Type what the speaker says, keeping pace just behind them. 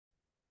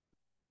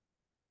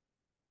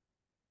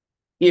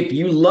If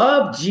you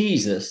love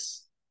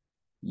Jesus,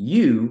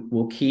 you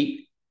will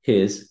keep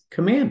his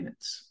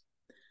commandments.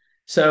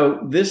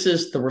 So this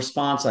is the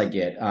response I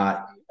get.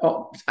 I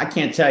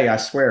can't tell you, I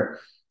swear,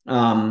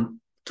 20,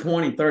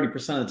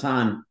 30% of the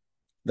time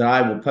that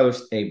I will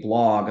post a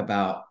blog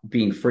about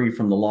being free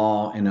from the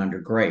law and under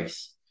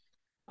grace.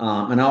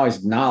 And I always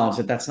acknowledge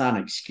that that's not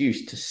an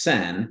excuse to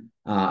sin.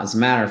 As a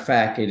matter of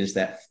fact, it is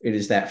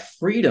that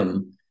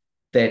freedom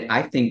that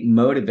I think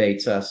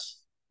motivates us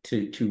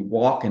to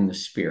walk in the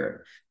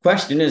Spirit.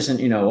 Question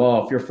isn't,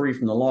 oh, if you're free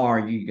from the law,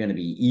 are you going to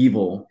be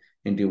evil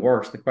and do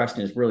worse? The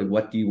question is really,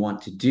 what do you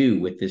want to do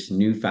with this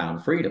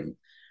newfound freedom?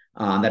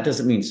 That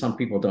doesn't mean some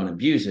people don't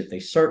abuse it. They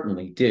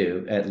certainly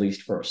do, at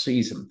least for a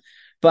season.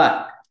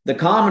 But the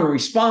common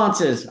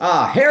response is,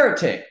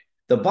 heretic.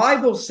 The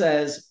Bible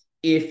says,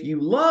 if you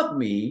love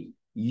me,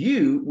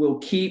 you will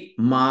keep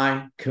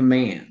my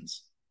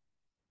commands.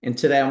 And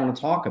today I want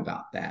to talk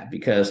about that,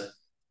 because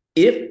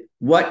if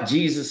what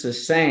Jesus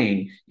is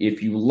saying,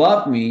 if you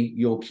love me,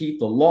 you'll keep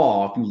the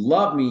law. If you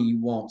love me, you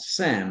won't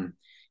sin.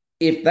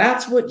 If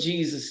that's what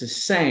Jesus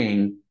is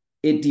saying,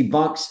 it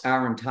debunks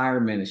our entire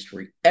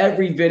ministry.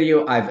 Every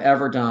video I've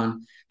ever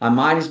done, I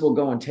might as well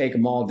go and take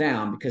them all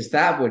down, because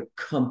that would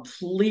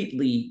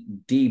completely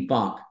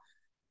debunk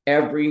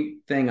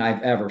everything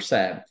I've ever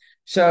said.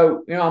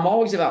 So, I'm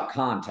always about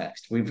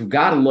context. We've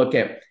got to look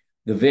at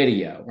the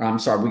video.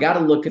 We got to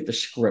look at the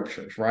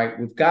scriptures, right?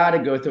 We've got to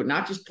go through it,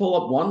 not just pull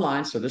up one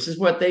line. So this is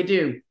what they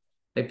do.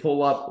 They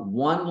pull up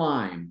one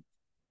line.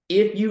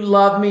 If you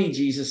love me,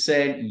 Jesus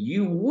said,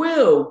 you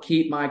will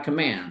keep my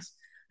commands.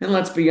 And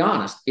let's be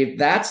honest, if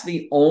that's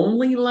the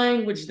only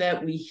language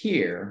that we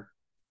hear,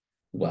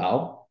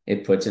 well,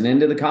 it puts an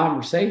end to the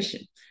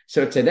conversation.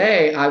 So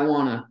today I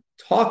want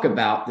to talk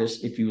about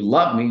this. If you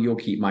love me, you'll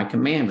keep my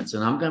commandments.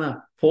 And I'm going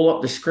to pull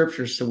up the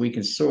scriptures so we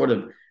can sort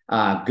of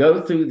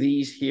go through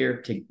these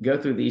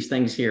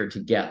things here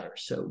together.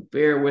 So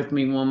bear with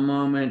me one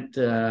moment.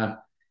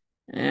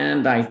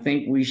 And I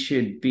think we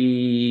should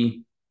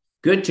be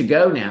good to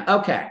go now.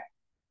 Okay.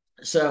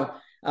 So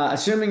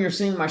assuming you're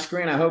seeing my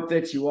screen, I hope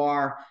that you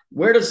are.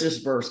 Where does this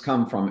verse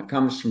come from? It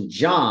comes from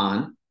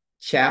John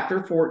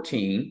chapter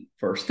 14,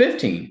 verse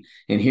 15.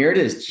 And here it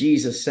is,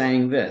 Jesus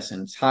saying this,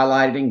 and it's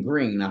highlighted in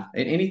green.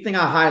 Anything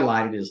I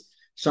highlighted is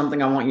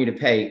something I want you to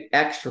pay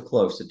extra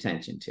close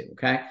attention to,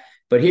 okay?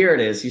 But here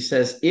it is. He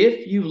says,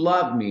 if you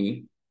love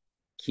me,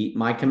 keep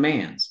my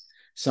commands.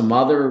 Some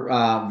other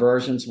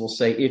versions will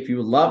say, if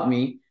you love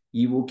me,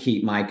 you will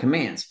keep my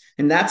commands.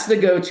 And that's the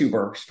go-to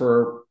verse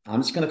for,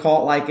 I'm just going to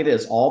call it like it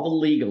is, all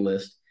the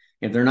legalists.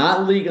 If they're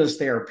not legalists,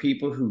 they are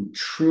people who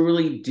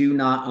truly do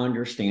not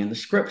understand the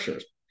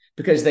scriptures,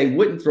 because they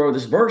wouldn't throw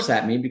this verse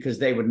at me, because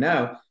they would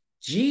know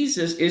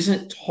Jesus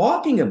isn't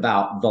talking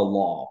about the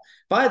law.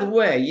 By the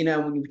way,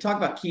 when you talk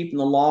about keeping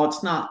the law,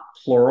 it's not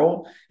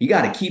plural. You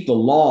got to keep the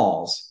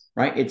laws,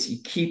 right? You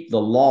keep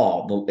the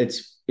law.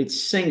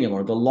 It's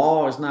singular. The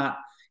law is not,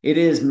 it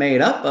is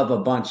made up of a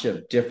bunch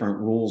of different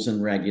rules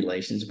and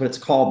regulations, but it's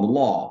called the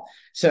law.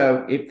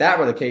 So if that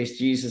were the case,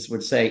 Jesus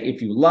would say,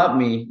 if you love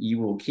me, you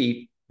will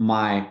keep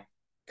my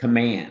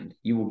command.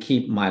 You will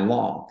keep my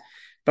law.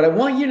 But I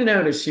want you to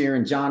notice here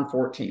in John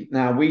 14.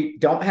 Now, we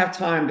don't have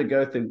time to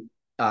go through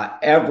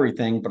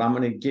everything, but I'm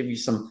going to give you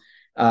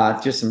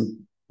just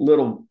some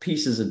little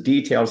pieces of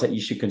details that you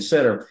should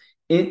consider.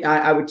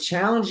 I would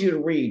challenge you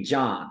to read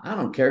John. I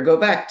don't care. Go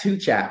back 2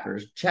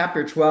 chapters,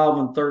 chapter 12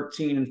 and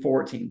 13 and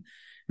 14,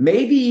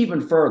 maybe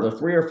even further,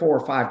 3 or 4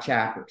 or 5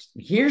 chapters.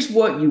 Here's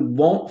what you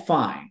won't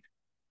find.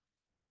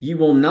 You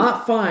will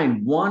not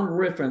find one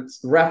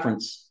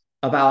reference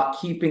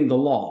about keeping the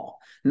law.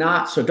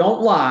 So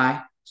don't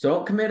lie. So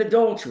don't commit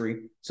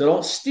adultery. So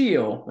don't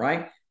steal,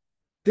 right?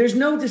 There's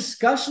no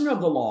discussion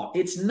of the law.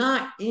 It's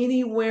not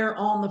anywhere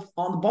on the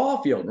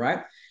ball field, right?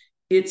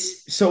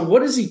 So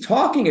what is he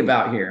talking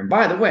about here? And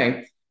by the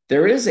way,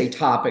 there is a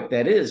topic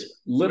that is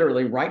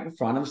literally right in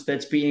front of us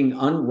that's being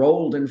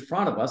unrolled in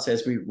front of us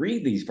as we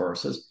read these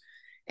verses.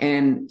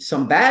 And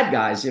some bad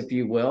guys, if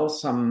you will,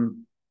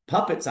 some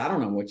puppets, I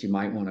don't know what you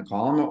might want to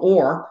call them,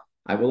 or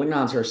I will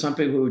acknowledge there are some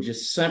people who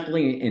just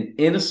simply and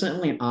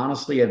innocently and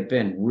honestly have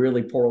been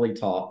really poorly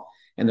taught,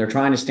 and they're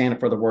trying to stand up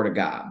for the word of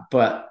God.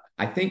 But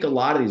I think a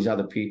lot of these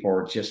other people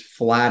are just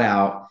flat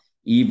out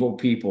evil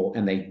people,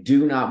 and they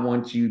do not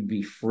want you to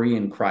be free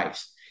in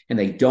Christ. And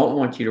they don't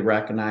want you to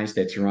recognize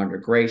that you're under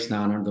grace,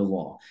 not under the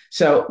law.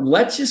 So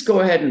let's just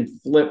go ahead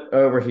and flip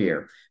over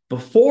here.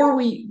 Before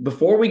we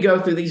go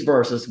through these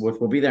verses, which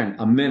will be there in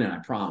a minute, I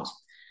promise,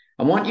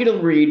 I want you to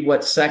read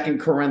what 2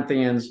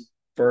 Corinthians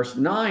verse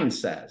 9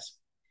 says.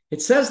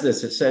 It says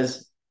this. It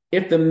says,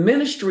 if the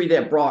ministry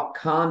that brought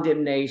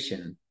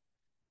condemnation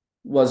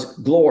was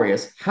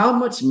glorious, how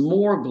much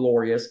more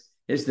glorious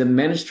is the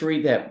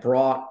ministry that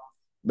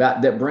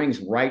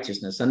brings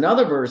righteousness?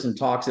 Another version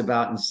talks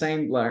about in the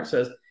same letter, it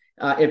says,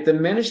 if the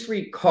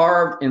ministry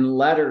carved in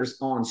letters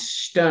on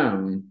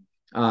stone,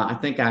 I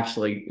think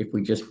actually if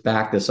we just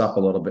back this up a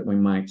little bit, we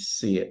might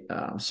see it.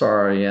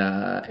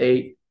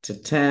 8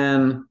 to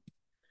 10.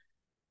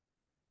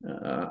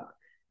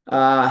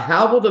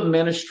 How will the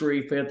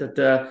ministry fit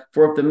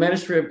for if the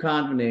ministry of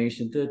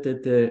condemnation?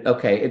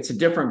 Okay, it's a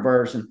different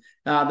version.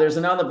 There's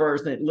another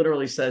version that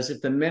literally says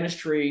if the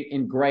ministry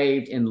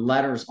engraved in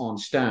letters on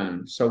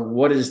stone. So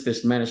what is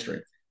this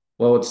ministry?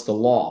 Well, it's the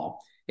law.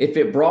 If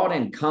it brought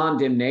in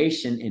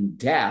condemnation and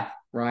death,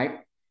 right?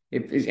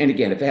 And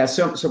again, if it has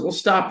so we'll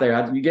stop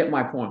there. You get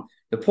my point.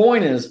 The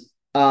point is,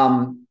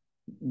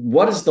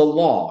 what is the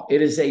law?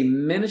 It is a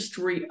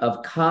ministry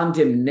of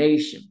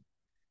condemnation.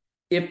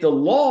 If the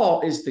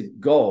law is the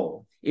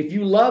goal, if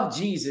you love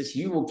Jesus,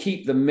 you will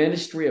keep the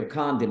ministry of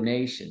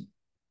condemnation.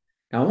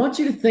 Now, I want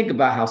you to think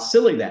about how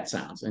silly that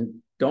sounds.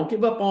 And don't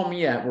give up on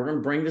me yet. We're going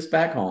to bring this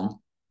back home.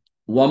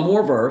 One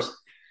more verse.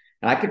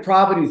 And I could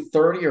probably do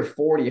 30 or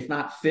 40, if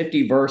not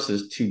 50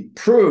 verses to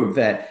prove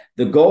that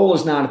the goal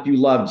is not if you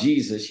love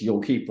Jesus,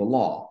 you'll keep the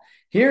law.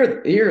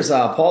 Here's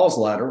Paul's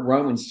letter,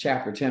 Romans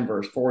chapter 10,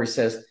 verse 4. He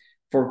says,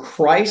 for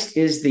Christ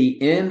is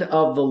the end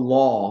of the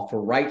law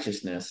for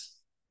righteousness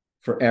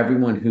for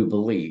everyone who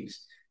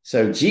believes.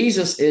 So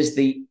Jesus is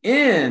the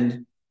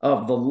end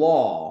of the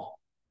law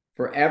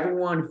for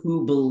everyone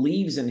who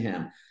believes in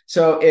him.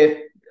 So if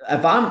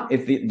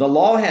the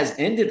law has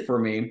ended for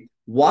me,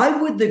 why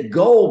would the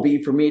goal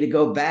be for me to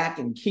go back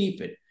and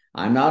keep it?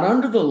 I'm not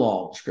under the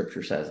law,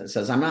 Scripture says. It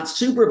says I'm not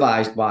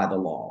supervised by the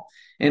law.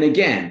 And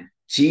again,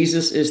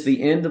 Jesus is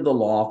the end of the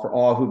law for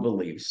all who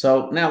believe.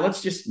 So now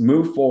let's just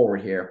move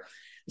forward here.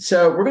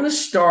 So we're going to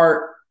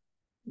start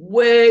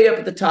way up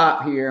at the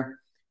top here.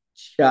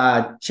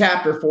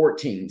 Chapter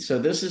 14. So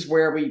this is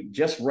where we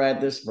just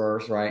read this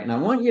verse, right? And I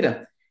want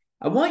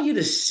you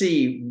to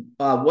see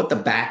what the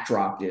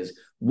backdrop is.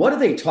 What are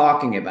they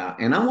talking about?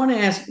 And I want to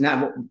ask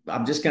now.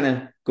 I'm just going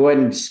to go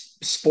ahead and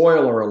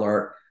spoiler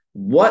alert.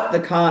 What the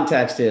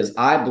context is,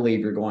 I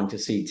believe you're going to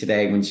see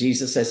today when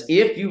Jesus says,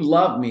 "If you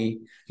love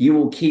me, you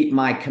will keep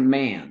my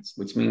commands,"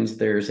 which means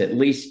there's at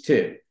least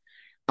two.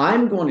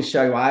 I'm going to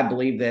show you. I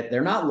believe that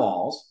they're not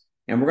laws,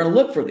 and we're going to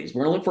look for these.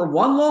 We're going to look for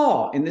one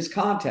law in this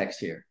context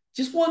here.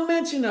 Just one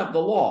mention of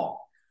the law.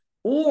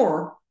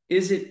 Or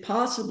is it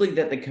possibly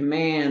that the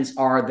commands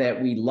are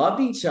that we love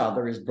each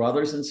other as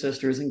brothers and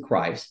sisters in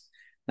Christ?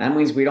 That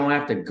means we don't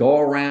have to go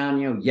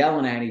around,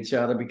 yelling at each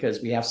other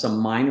because we have some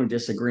minor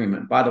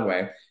disagreement. By the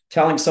way,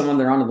 telling someone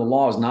they're under the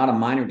law is not a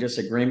minor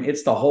disagreement.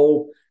 It's the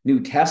whole New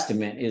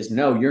Testament is,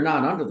 no, you're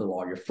not under the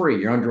law. You're free.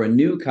 You're under a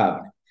new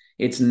covenant.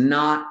 It's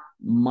not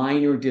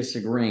minor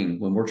disagreeing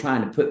when we're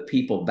trying to put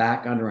people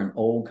back under an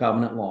old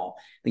covenant law.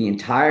 The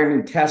entire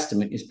New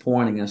Testament is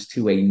pointing us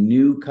to a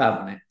new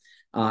covenant,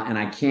 and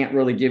I can't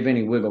really give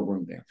any wiggle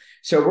room there.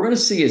 So we're going to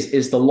see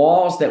is the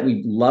laws that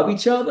we love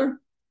each other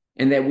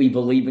and that we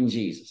believe in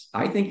Jesus.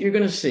 I think you're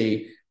going to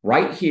see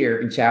right here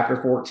in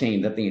chapter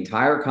 14 that the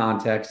entire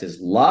context is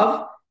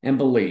love and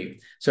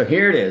believe. So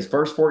here it is,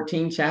 verse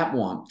 14, chapter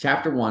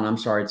 1. I'm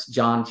sorry, it's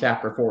John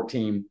chapter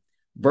 14,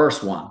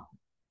 verse 1.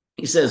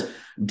 He says,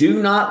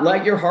 do not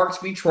let your hearts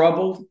be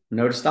troubled.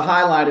 Notice the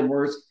highlighted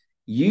words.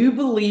 You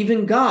believe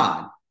in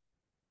God.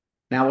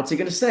 Now, what's he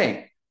going to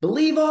say?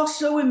 Believe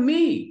also in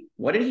me.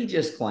 What did he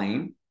just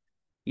claim?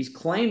 He's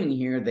claiming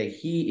here that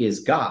he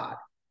is God.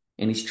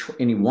 And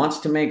he wants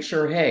to make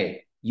sure,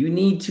 hey, you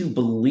need to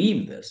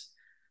believe this.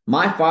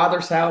 My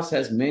Father's house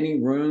has many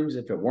rooms.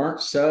 If it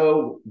weren't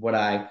so, would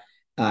I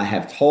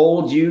have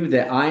told you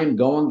that I am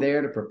going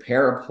there to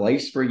prepare a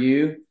place for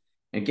you?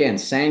 Again,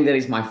 saying that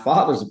he's my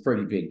Father is a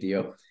pretty big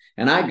deal.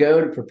 And I go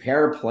to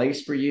prepare a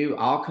place for you.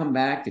 I'll come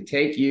back to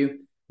take you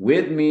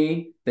with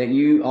me, that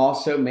you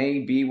also may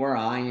be where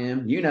I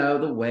am. You know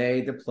the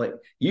way, the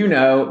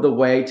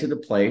way to the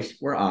place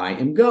where I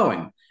am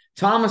going.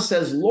 Thomas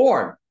says,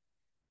 Lord,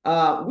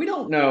 we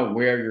don't know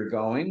where you're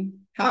going.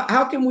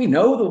 How can we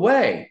know the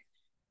way?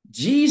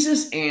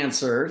 Jesus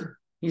answered,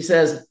 he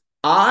says,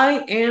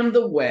 I am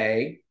the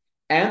way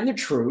and the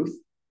truth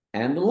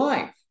and the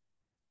life.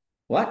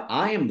 What?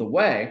 I am the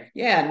way.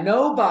 Yeah,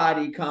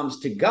 nobody comes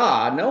to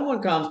God. No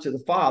one comes to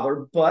the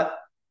Father but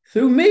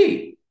through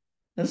me.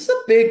 That's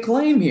a big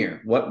claim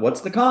here.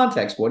 What's the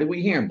context? What do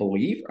we hear?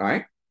 Believe, all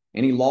right?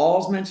 Any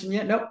laws mentioned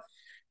yet? Nope.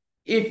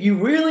 If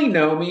you really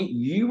know me,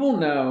 you will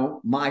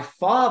know my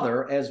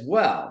Father as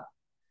well.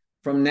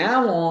 From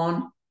now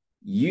on,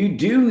 you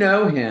do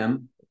know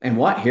him. And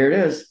what? Here it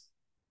is.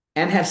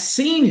 And have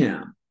seen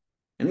him.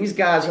 And these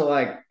guys are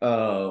like,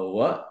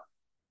 what?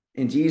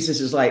 And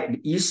Jesus is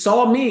like, you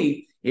saw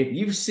me. If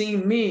you've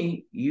seen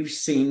me, you've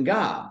seen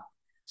God.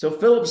 So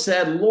Philip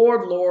said,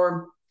 Lord,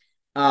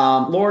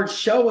 Lord,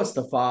 show us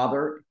the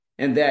Father,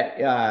 and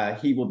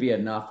that he will be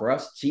enough for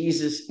us.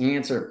 Jesus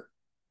answered,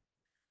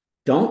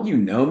 don't you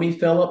know me,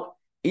 Philip?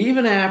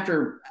 Even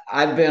after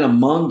I've been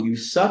among you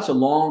such a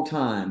long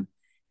time,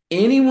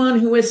 anyone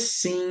who has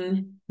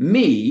seen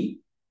me,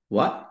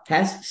 what?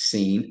 Has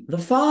seen the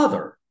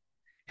Father.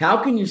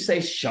 How can you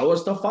say, show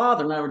us the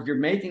Father? In other words, you're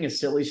making a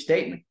silly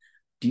statement.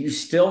 Do you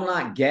still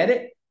not get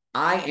it?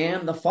 I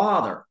am the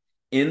Father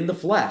in the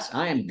flesh.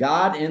 I am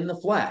God in the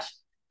flesh.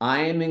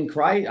 I am in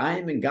Christ. I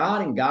am in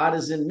God, and God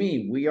is in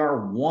me. We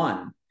are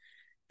one.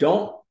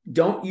 Don't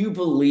don't you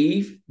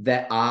believe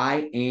that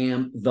I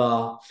am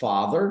the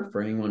Father?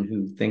 For anyone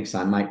who thinks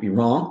I might be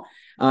wrong,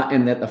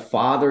 and that the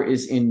Father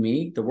is in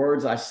me. The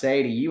words I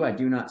say to you, I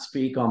do not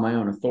speak on my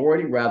own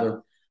authority.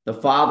 Rather, the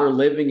Father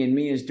living in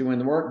me is doing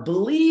the work.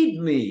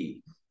 Believe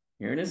me.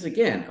 Here it is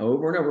again,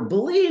 over and over.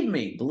 Believe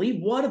me.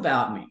 Believe what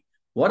about me?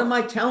 What am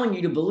I telling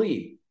you to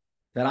believe?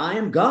 That I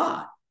am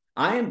God.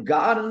 I am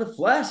God in the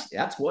flesh.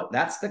 That's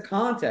the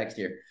context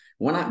here.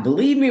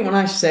 Believe me when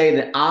I say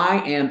that I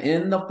am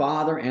in the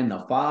Father and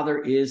the Father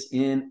is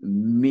in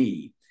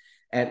me.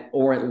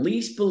 Or at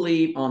least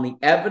believe on the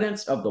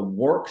evidence of the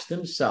works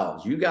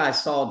themselves. You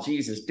guys saw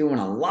Jesus doing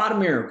a lot of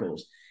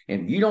miracles.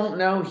 And if you don't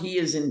know he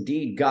is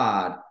indeed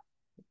God,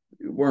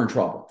 we're in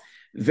trouble.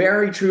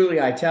 Very truly,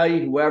 I tell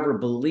you, whoever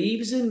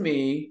believes in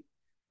me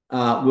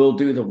will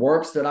do the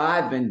works that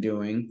I've been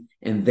doing,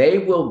 and they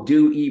will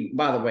do.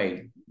 By the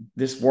way,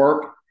 this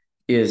work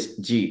is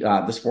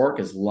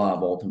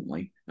love.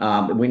 Ultimately,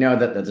 we know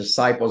that the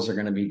disciples are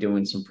going to be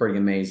doing some pretty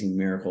amazing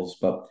miracles,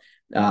 but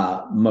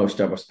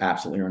most of us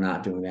absolutely are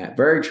not doing that.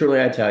 Very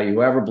truly, I tell you,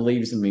 whoever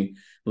believes in me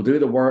will do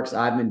the works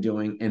I've been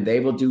doing, and they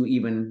will do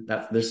even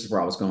that. This is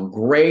where I was going,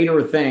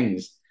 greater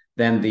things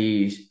than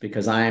these,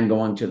 because I am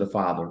going to the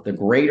Father. The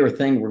greater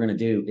thing we're going to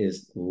do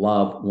is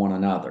love one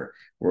another.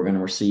 We're going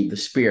to receive the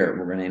Spirit.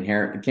 We're going to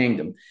inherit the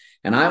kingdom.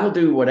 And I will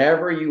do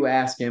whatever you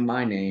ask in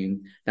my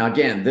name. Now,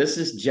 again, this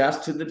is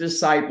just to the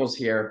disciples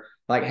here.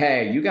 Like,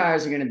 hey, you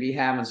guys are going to be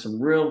having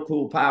some real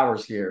cool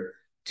powers here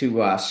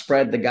to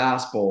spread the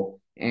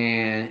gospel.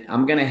 And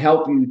I'm going to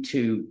help you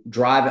to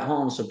drive it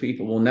home so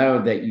people will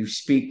know that you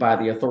speak by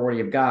the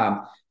authority of God,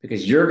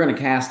 because you're going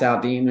to cast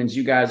out demons.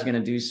 You guys are going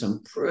to do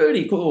some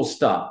pretty cool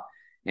stuff.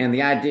 And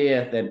the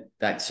idea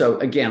so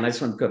again, I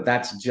just want to put,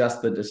 that's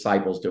just the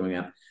disciples doing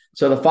it.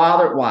 So the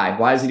Father, why?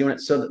 Why is he doing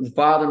it? So that the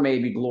Father may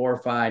be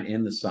glorified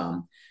in the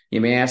Son. You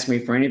may ask me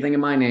for anything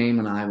in my name,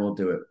 and I will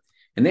do it.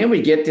 And then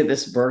we get to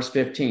this verse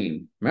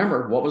 15.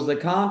 Remember, what was the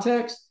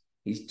context?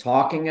 He's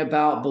talking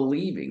about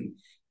believing.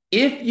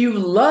 If you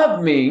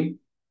love me,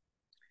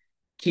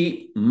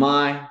 keep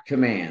my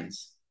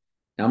commands.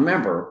 Now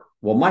remember,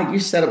 well, Mike, you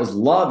said it was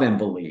love and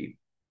believe.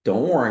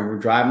 Don't worry, we're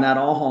driving that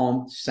all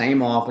home.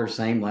 Same author,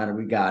 same letter,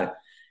 we got it.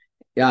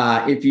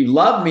 If you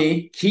love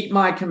me, keep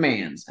my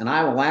commands, and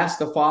I will ask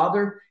the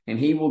Father, and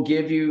he will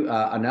give you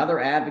another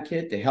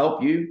advocate to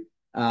help you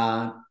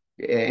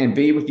and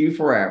be with you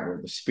forever,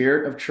 the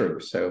Spirit of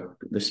truth. So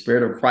the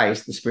Spirit of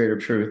Christ, the Spirit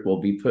of truth, will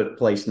be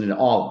placed into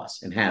all of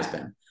us, and has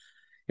been,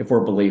 if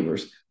we're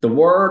believers. The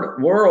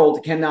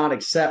world cannot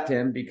accept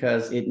him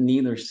because it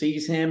neither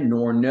sees him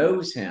nor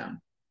knows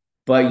him.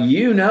 But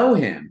you know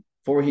him,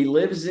 for he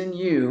lives in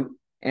you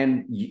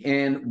and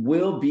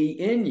will be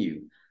in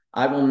you.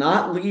 I will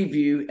not leave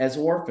you as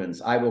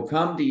orphans. I will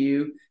come to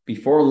you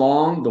before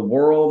long. The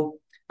world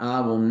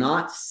will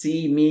not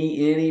see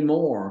me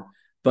anymore,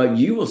 but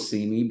you will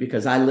see me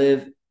because I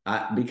live.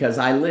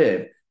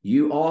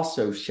 You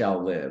also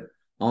shall live.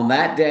 On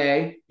that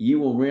day, you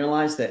will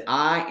realize that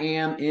I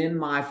am in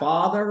my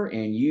Father,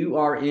 and you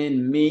are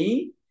in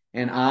me,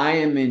 and I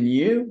am in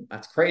you.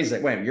 That's crazy.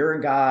 Wait, you're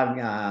in God,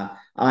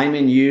 I'm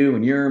in you,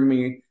 and you're in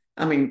me.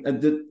 I mean,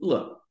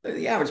 look,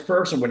 the average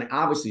person would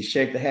obviously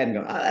shake the head and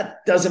go,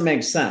 that doesn't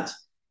make sense.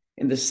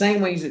 In the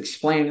same way he's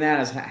explaining that,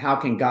 as how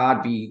can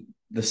God be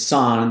the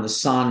Son and the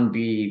Son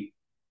be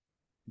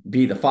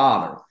the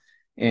Father?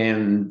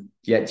 And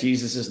yet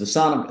Jesus is the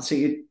Son of,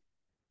 see,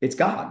 it's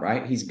God,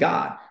 right? He's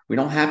God. We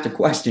don't have to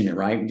question it,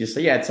 right? We just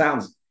say, yeah, it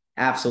sounds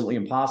absolutely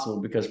impossible,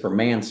 because for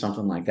man,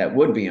 something like that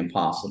would be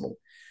impossible.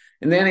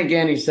 And then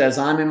again, he says,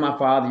 I'm in my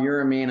Father,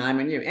 you're in me, and I'm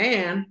in you.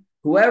 And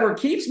whoever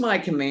keeps my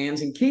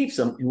commands and keeps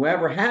them,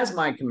 whoever has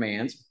my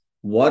commands,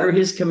 what are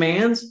his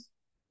commands?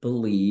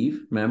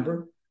 Believe,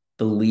 remember?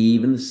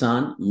 Believe in the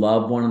Son,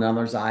 love one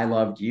another as I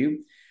loved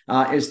you,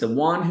 is the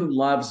one who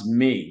loves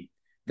me.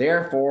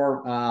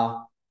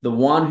 Therefore, the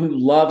one who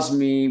loves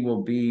me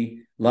will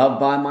be loved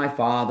by my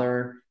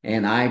Father,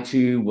 and I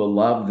too will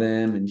love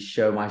them and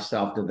show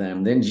myself to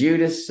them. Then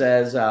Judas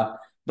says,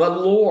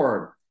 but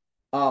Lord,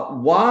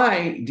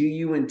 why do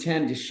you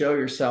intend to show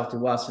yourself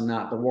to us and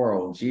not the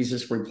world?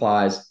 Jesus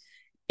replies,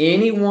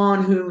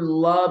 anyone who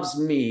loves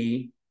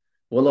me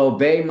will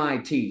obey my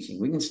teaching.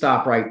 We can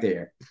stop right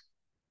there.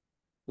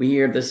 We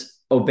hear this,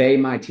 obey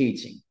my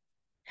teaching.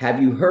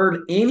 Have you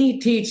heard any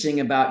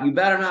teaching about you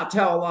better not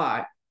tell a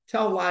lie?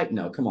 Tell a lie?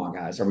 No, come on,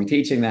 guys. Are we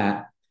teaching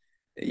that?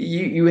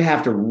 You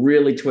have to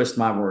really twist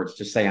my words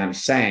to say I'm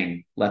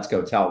saying let's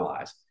go tell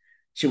lies.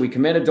 Should we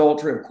commit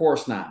adultery? Of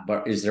course not.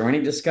 But is there any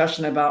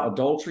discussion about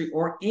adultery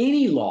or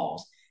any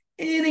laws,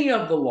 any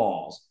of the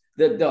laws,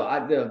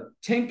 the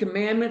 10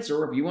 Commandments,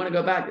 or if you want to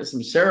go back to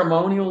some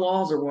ceremonial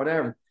laws or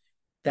whatever?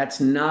 That's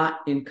not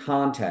in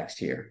context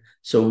here.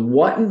 So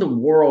what in the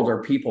world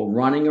are people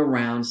running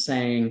around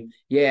saying,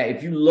 yeah,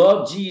 if you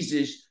love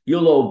Jesus,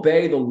 you'll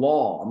obey the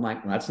law? I'm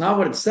like, well, that's not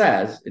what it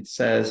says. It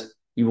says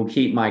you will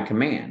keep my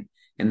command.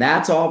 And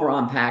that's all we're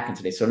unpacking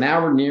today. So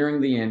now we're nearing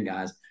the end,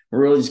 guys. We're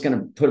really just going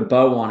to put a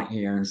bow on it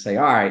here and say,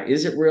 all right,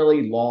 is it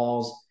really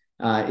laws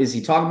Is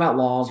he talking about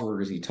laws,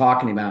 or is he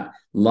talking about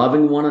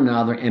loving one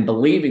another and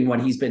believing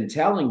what he's been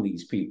telling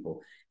these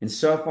people? And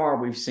so far,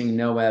 we've seen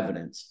no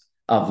evidence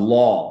of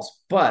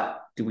laws. But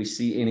do we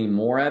see any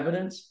more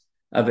evidence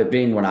of it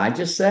being what I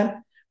just said?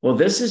 Well,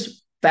 this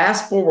is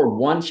fast forward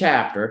one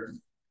chapter,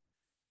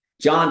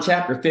 John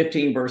chapter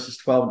 15, verses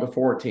 12 to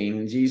 14.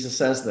 And Jesus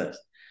says this.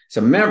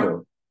 So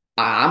remember,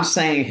 I'm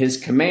saying his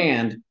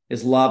command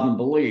is love and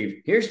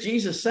believe. Here's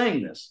Jesus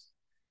saying this.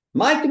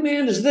 My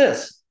command is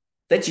this,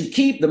 that you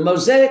keep the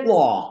Mosaic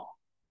law.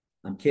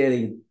 I'm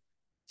kidding.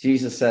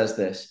 Jesus says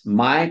this.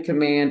 My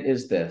command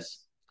is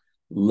this.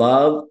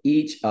 Love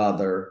each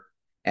other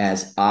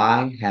as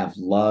I have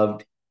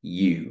loved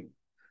you.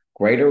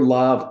 Greater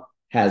love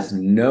has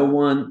no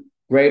one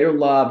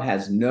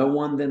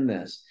than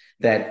this,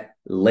 that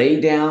lay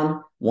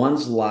down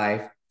one's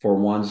life for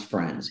one's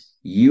friends.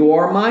 You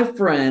are my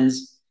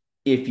friends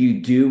if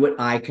you do what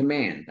I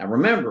command. Now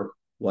remember,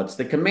 what's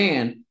the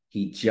command?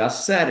 He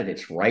just said it.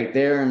 It's right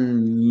there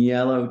in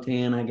yellow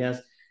tan, I guess.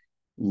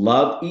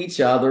 Love each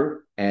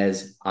other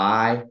as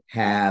I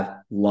have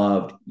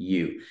loved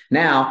you.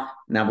 Now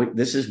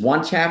this is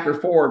one chapter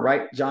forward,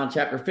 right? John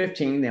chapter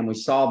 15. And we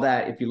saw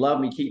that if you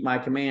love me, keep my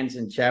commands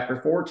in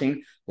chapter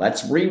 14.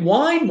 Let's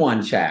rewind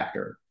one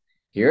chapter.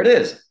 Here it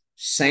is.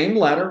 Same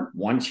letter,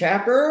 one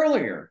chapter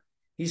earlier.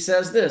 He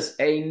says this,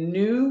 a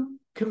new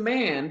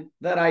command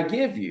that I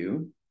give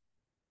you,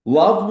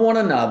 love one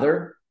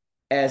another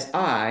as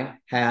I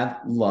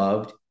have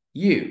loved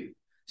you.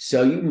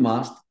 So you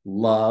must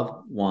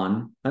love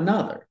one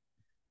another.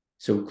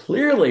 So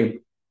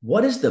clearly,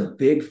 what is the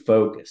big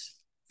focus?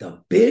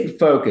 The big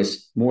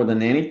focus, more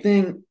than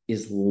anything,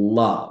 is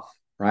love,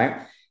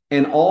 right?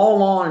 And all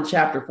along in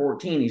chapter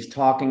 14, he's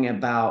talking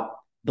about,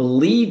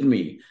 believe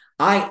me,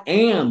 I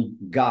am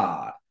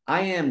God.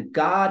 I am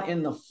God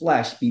in the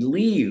flesh.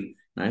 Believe.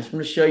 And I just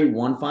want to show you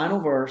one final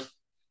verse.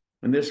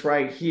 And this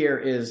right here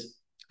is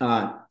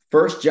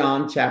 1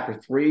 John chapter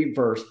 3,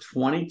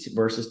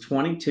 verses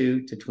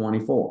 22 to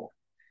 24.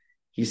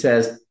 He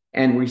says,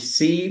 and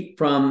receive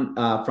from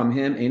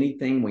him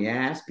anything we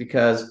ask,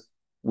 because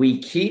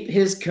we keep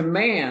his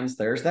commands.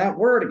 There's that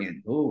word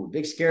again. Ooh,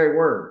 big scary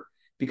word.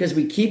 Because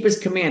we keep his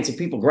commands. So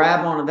people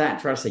grab onto that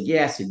and try to say,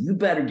 yes, and you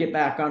better get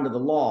back under the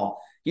law.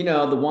 You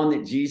know, the one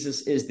that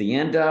Jesus is the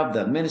end of,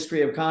 the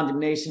ministry of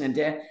condemnation and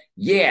death.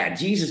 Yeah,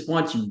 Jesus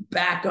wants you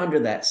back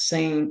under that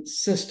same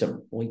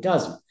system. Well, he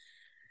doesn't.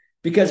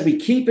 Because we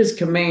keep his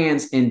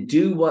commands and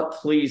do what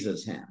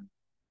pleases him.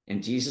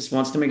 And Jesus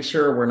wants to make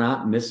sure we're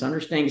not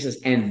misunderstanding. He says,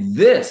 and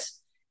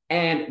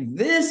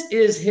this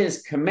is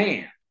his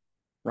command,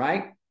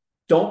 right?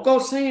 Don't go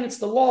saying it's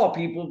the law,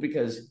 people,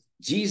 because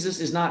Jesus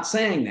is not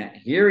saying that.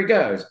 Here he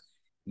goes.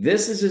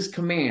 This is his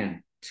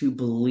command, to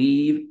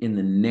believe in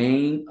the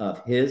name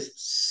of his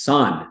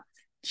Son,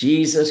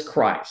 Jesus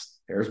Christ.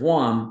 There's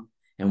one.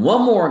 And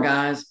one more,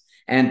 guys.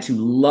 And to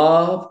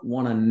love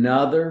one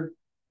another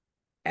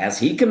as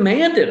he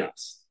commanded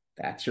us.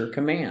 That's your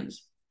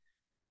commands.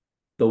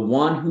 The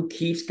one who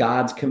keeps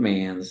God's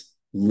commands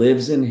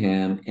lives in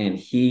him and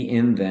he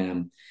in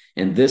them.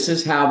 And this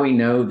is how we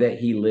know that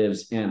he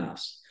lives in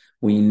us.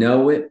 We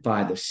know it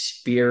by the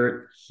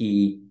Spirit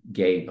he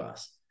gave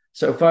us.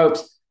 So,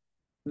 folks,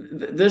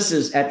 this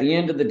is, at the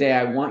end of the day,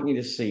 I want you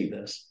to see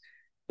this.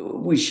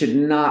 We should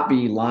not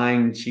be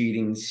lying,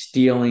 cheating,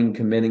 stealing,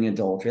 committing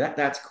adultery.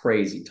 That's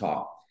crazy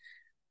talk.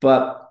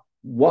 But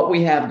what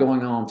we have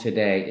going on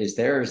today is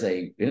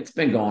it's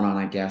been going on,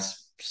 I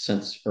guess,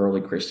 since early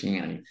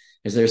Christianity,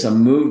 is there's a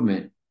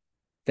movement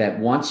that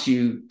wants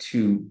you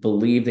to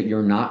believe that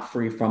you're not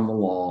free from the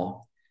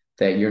law,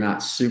 that you're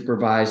not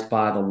supervised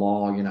by the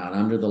law, you're not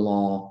under the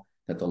law,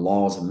 that the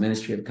law is a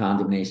ministry of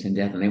condemnation and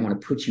death, and they want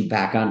to put you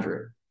back under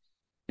it.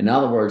 In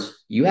other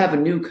words, you have a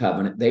new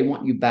covenant. They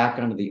want you back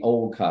under the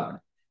old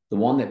covenant, the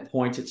one that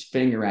points its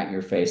finger at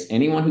your face.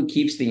 Anyone who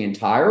keeps the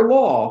entire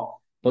law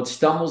but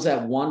stumbles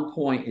at one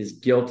point is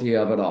guilty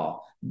of it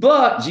all.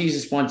 But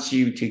Jesus wants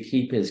you to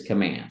keep his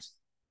commands.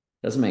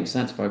 Doesn't make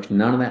sense, folks.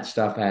 None of that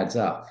stuff adds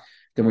up.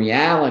 The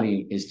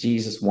reality is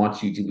Jesus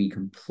wants you to be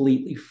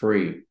completely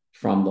free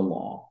from the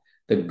law.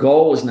 The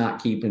goal is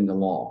not keeping the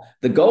law.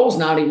 The goal is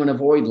not even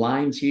avoid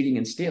lying, cheating,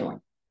 and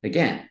stealing.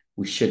 Again,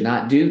 we should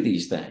not do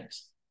these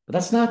things. But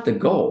that's not the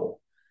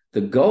goal.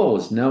 The goal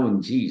is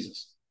knowing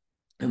Jesus.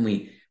 And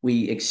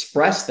we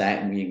express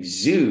that and we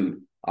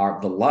exude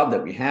the love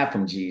that we have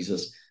from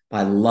Jesus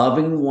by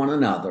loving one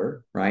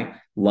another, right?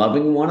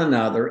 Loving one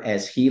another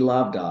as he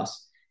loved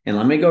us. And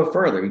let me go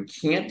further. We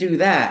can't do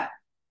that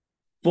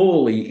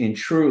fully and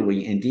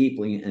truly and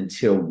deeply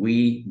until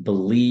we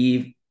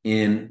believe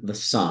in the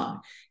Son.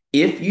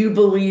 If you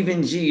believe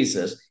in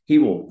Jesus,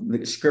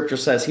 the scripture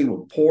says he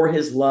will pour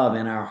his love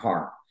in our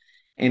heart.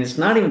 And it's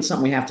not even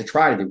something we have to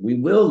try to do. We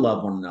will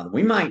love one another.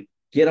 We might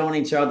get on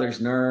each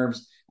other's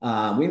nerves.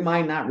 We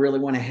might not really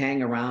want to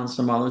hang around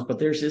some others, but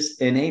there's this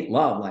innate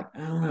love. Like, I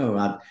don't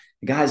know,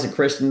 the guy's a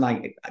Christian.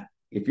 Like,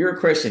 if you're a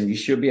Christian, you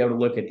should be able to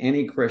look at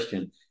any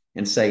Christian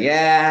and say,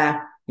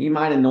 yeah, he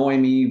might annoy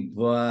me,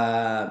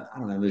 but I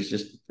don't know.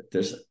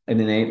 There's an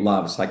innate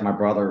love. It's like my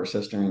brother or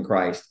sister in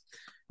Christ.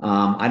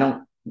 I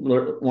don't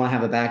want to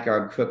have a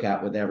backyard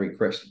cookout with every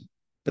Christian,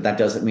 but that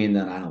doesn't mean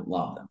that I don't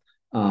love them.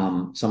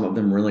 Some of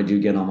them really do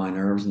get on my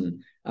nerves,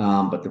 and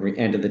but the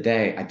end of the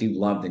day, I do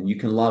love them. You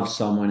can love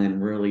someone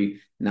and really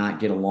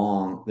not get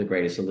along the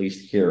greatest, at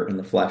least here in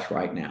the flesh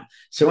right now.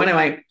 So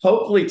anyway,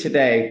 hopefully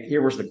today,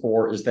 here was the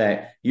core, is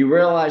that you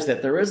realize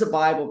that there is a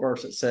Bible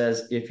verse that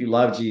says, if you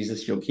love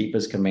Jesus, you'll keep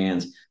his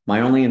commands. My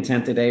only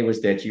intent today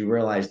was that you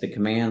realize the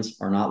commands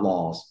are not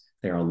laws.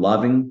 They are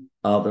loving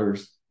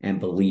others and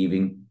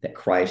believing that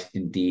Christ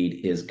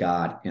indeed is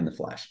God in the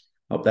flesh.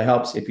 Hope that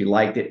helps. If you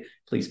liked it,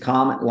 please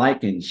comment,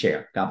 like, and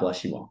share. God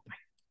bless you all.